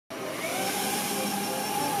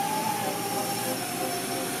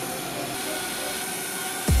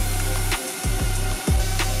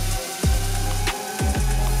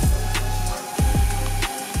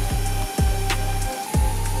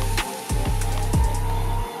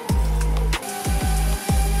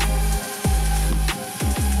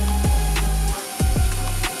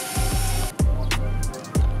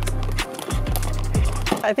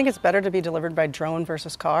I think it's better to be delivered by drone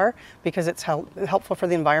versus car because it's helpful for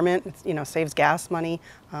the environment. It's, saves gas money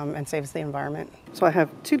and saves the environment. So I have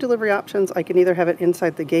two delivery options. I can either have it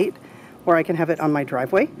inside the gate or I can have it on my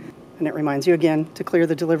driveway. And it reminds you again to clear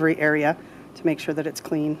the delivery area to make sure that it's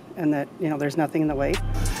clean and that there's nothing in the way.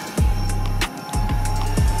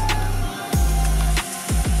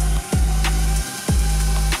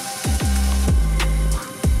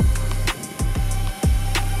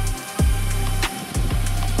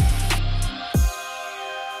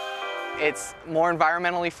 It's more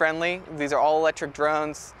environmentally friendly. These are all electric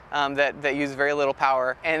drones that use very little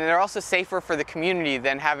power. And they're also safer for the community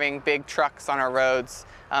than having big trucks on our roads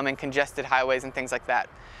and congested highways and things like that.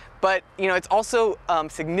 But it's also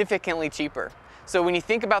significantly cheaper. So when you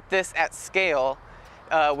think about this at scale,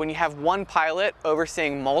 when you have one pilot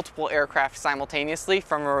overseeing multiple aircraft simultaneously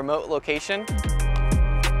from a remote location,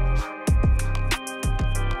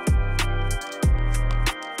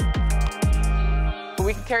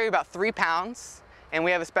 we can carry about 3 pounds, and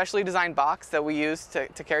we have a specially designed box that we use to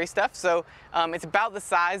carry stuff. So it's about the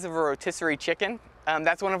size of a rotisserie chicken.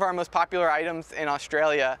 That's one of our most popular items in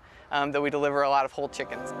Australia, that we deliver a lot of whole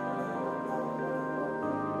chickens.